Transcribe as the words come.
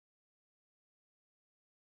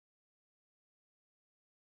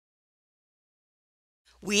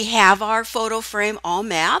We have our photo frame all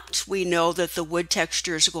mapped. We know that the wood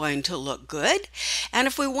texture is going to look good. And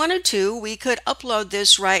if we wanted to, we could upload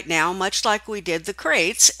this right now, much like we did the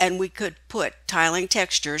crates, and we could put tiling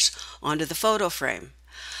textures onto the photo frame.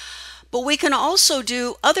 But we can also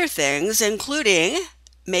do other things, including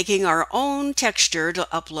making our own texture to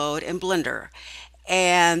upload in Blender.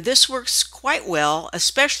 And this works quite well,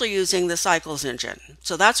 especially using the Cycles engine.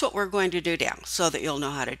 So that's what we're going to do now, so that you'll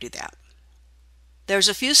know how to do that. There's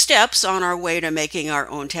a few steps on our way to making our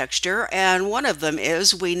own texture, and one of them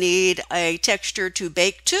is we need a texture to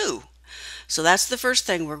bake to. So that's the first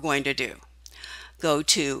thing we're going to do. Go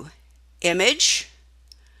to Image,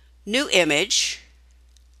 New Image.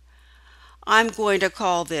 I'm going to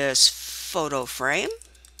call this Photo Frame.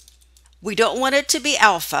 We don't want it to be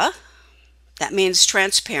alpha. That means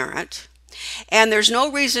transparent. And there's no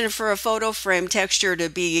reason for a photo frame texture to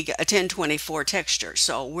be a 1024 texture.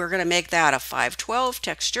 So we're going to make that a 512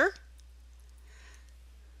 texture.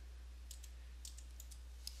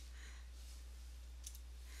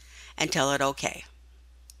 And tell it OK.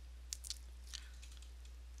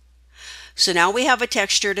 So now we have a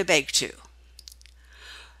texture to bake to.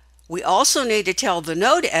 We also need to tell the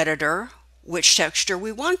node editor which texture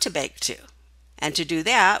we want to bake to. And to do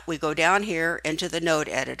that, we go down here into the node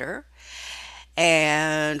editor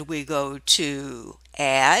and we go to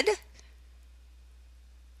Add,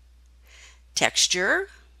 Texture,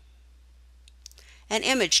 and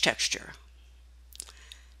Image Texture.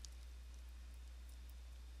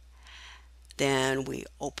 Then we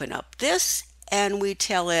open up this and we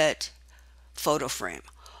tell it Photo Frame.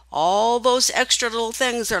 All those extra little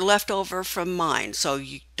things are left over from mine, so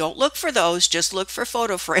you don't look for those, just look for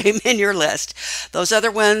Photo Frame in your list. Those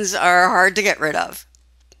other ones are hard to get rid of.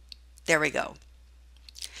 There we go.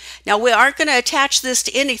 Now we aren't going to attach this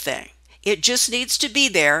to anything. It just needs to be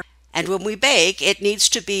there, and when we bake, it needs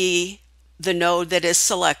to be the node that is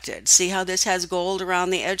selected. See how this has gold around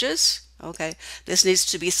the edges? Okay, this needs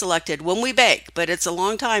to be selected when we bake, but it's a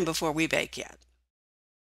long time before we bake yet.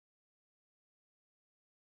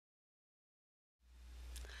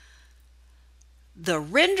 The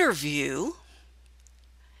render view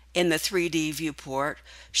in the 3D viewport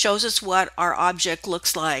shows us what our object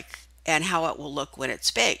looks like and how it will look when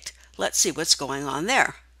it's baked. Let's see what's going on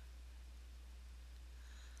there.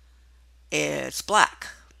 It's black.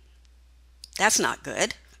 That's not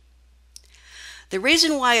good. The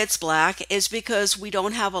reason why it's black is because we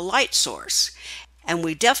don't have a light source, and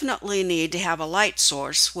we definitely need to have a light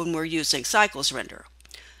source when we're using Cycles Render.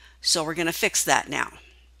 So we're going to fix that now.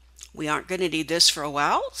 We aren't going to need this for a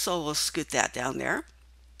while, so we'll scoot that down there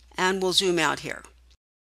and we'll zoom out here.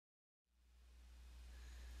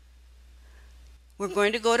 We're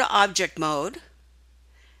going to go to Object Mode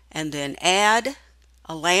and then add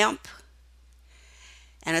a lamp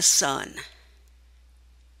and a sun.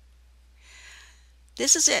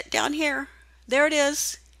 This is it down here. There it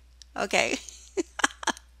is. Okay.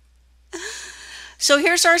 So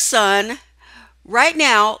here's our sun. Right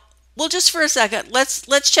now, well, just for a second,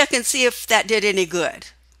 let's check and see if that did any good.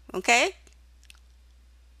 Okay?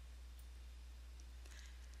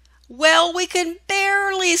 Well, we can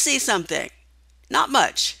barely see something. Not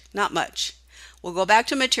much, not much. We'll go back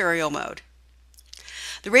to material mode.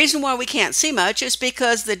 The reason why we can't see much is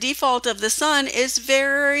because the default of the sun is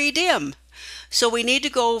very dim. So we need to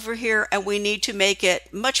go over here and we need to make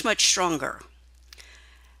it much, much stronger.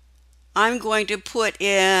 I'm going to put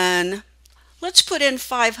in, let's put in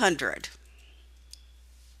 500.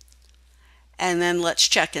 And then let's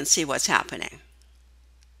check and see what's happening.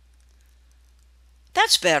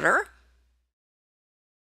 That's better.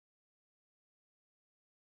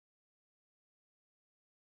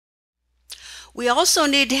 We also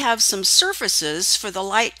need to have some surfaces for the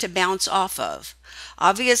light to bounce off of.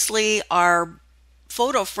 Obviously, our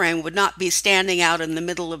photo frame would not be standing out in the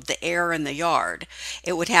middle of the air in the yard.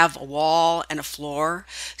 It would have a wall and a floor.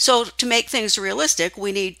 So to make things realistic,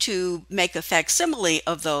 we need to make a facsimile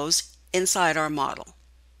of those inside our model.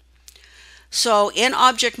 So in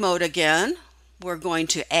object mode again, we're going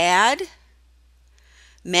to add,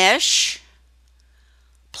 mesh,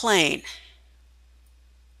 plane.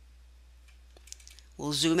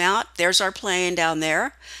 We'll zoom out. There's our plane down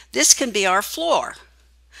there. This can be our floor.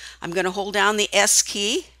 I'm going to hold down the S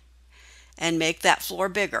key and make that floor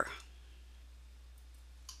bigger.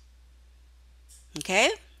 Okay?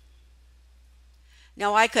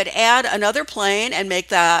 Now I could add another plane and make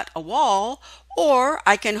that a wall, or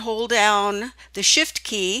I can hold down the Shift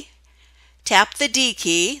key, tap the D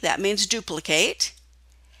key, that means duplicate,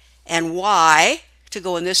 and Y to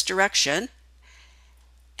go in this direction,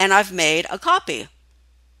 and I've made a copy.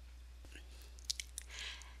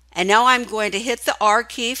 And now I'm going to hit the R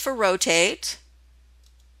key for rotate,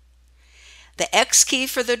 the X key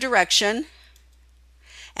for the direction,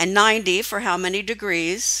 and 90 for how many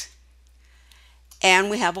degrees, and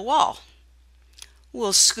we have a wall.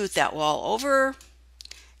 We'll scoot that wall over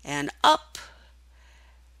and up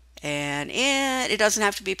and in. It doesn't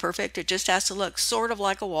have to be perfect, it just has to look sort of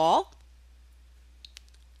like a wall.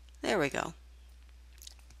 There we go.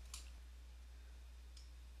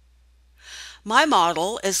 My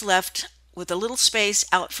model is left with a little space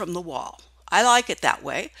out from the wall. I like it that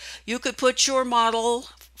way. You could put your model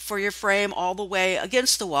for your frame all the way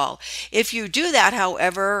against the wall. If you do that,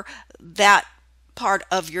 however, that part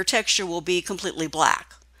of your texture will be completely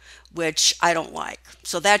black, which I don't like.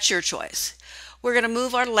 So that's your choice. We're going to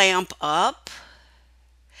move our lamp up.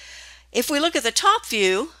 If we look at the top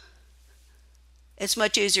view, it's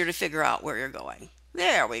much easier to figure out where you're going.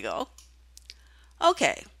 There we go.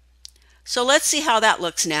 Okay. So let's see how that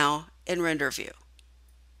looks now in render view.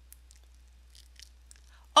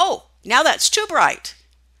 Oh, now that's too bright.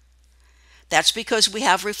 That's because we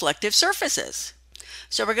have reflective surfaces.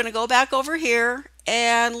 So we're going to go back over here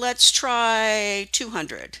and let's try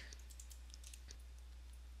 200.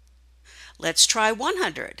 Let's try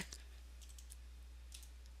 100.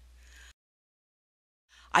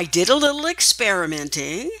 I did a little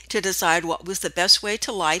experimenting to decide what was the best way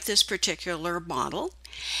to light this particular model.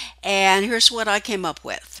 And here's what I came up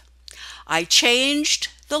with. I changed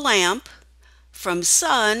the lamp from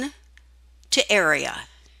sun to area.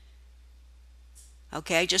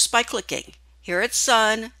 Okay, just by clicking. Here it's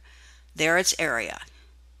sun, there it's area.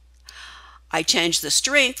 I changed the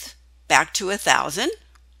strength back to 1000.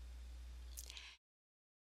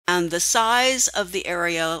 And the size of the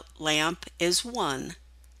area lamp is 1,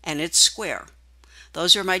 and it's square.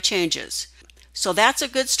 Those are my changes. So that's a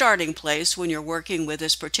good starting place when you're working with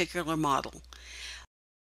this particular model.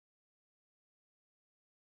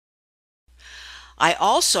 I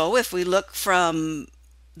also, if we look from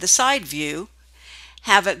the side view,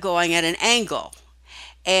 have it going at an angle.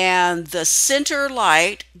 And the center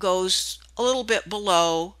light goes a little bit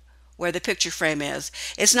below where the picture frame is.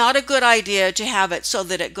 It's not a good idea to have it so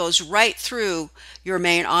that it goes right through your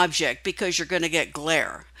main object because you're going to get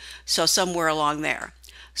glare. So somewhere along there.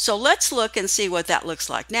 So let's look and see what that looks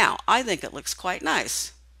like now. I think it looks quite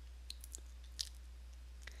nice.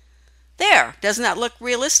 There, doesn't that look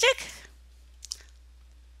realistic?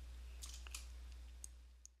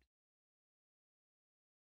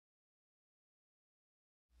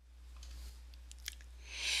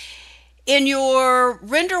 In your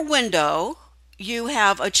render window, you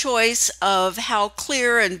have a choice of how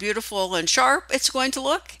clear and beautiful and sharp it's going to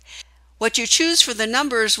look. What you choose for the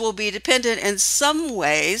numbers will be dependent in some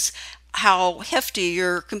ways how hefty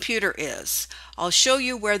your computer is. I'll show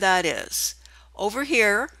you where that is. Over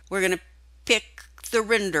here, we're going to pick the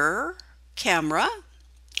render camera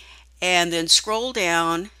and then scroll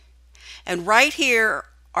down, and right here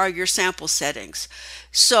are your sample settings.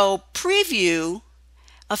 So preview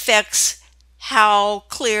affects how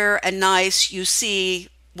clear and nice you see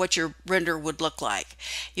what your render would look like.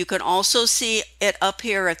 You can also see it up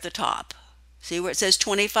here at the top. See where it says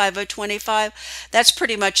 25 of 25? That's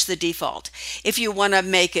pretty much the default. If you want to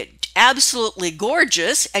make it absolutely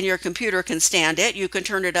gorgeous and your computer can stand it, you can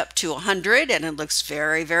turn it up to 100 and it looks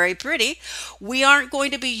very, very pretty. We aren't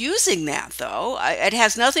going to be using that though. It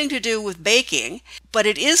has nothing to do with baking, but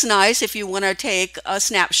it is nice if you want to take a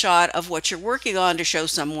snapshot of what you're working on to show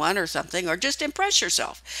someone or something, or just impress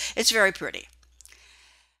yourself. It's very pretty.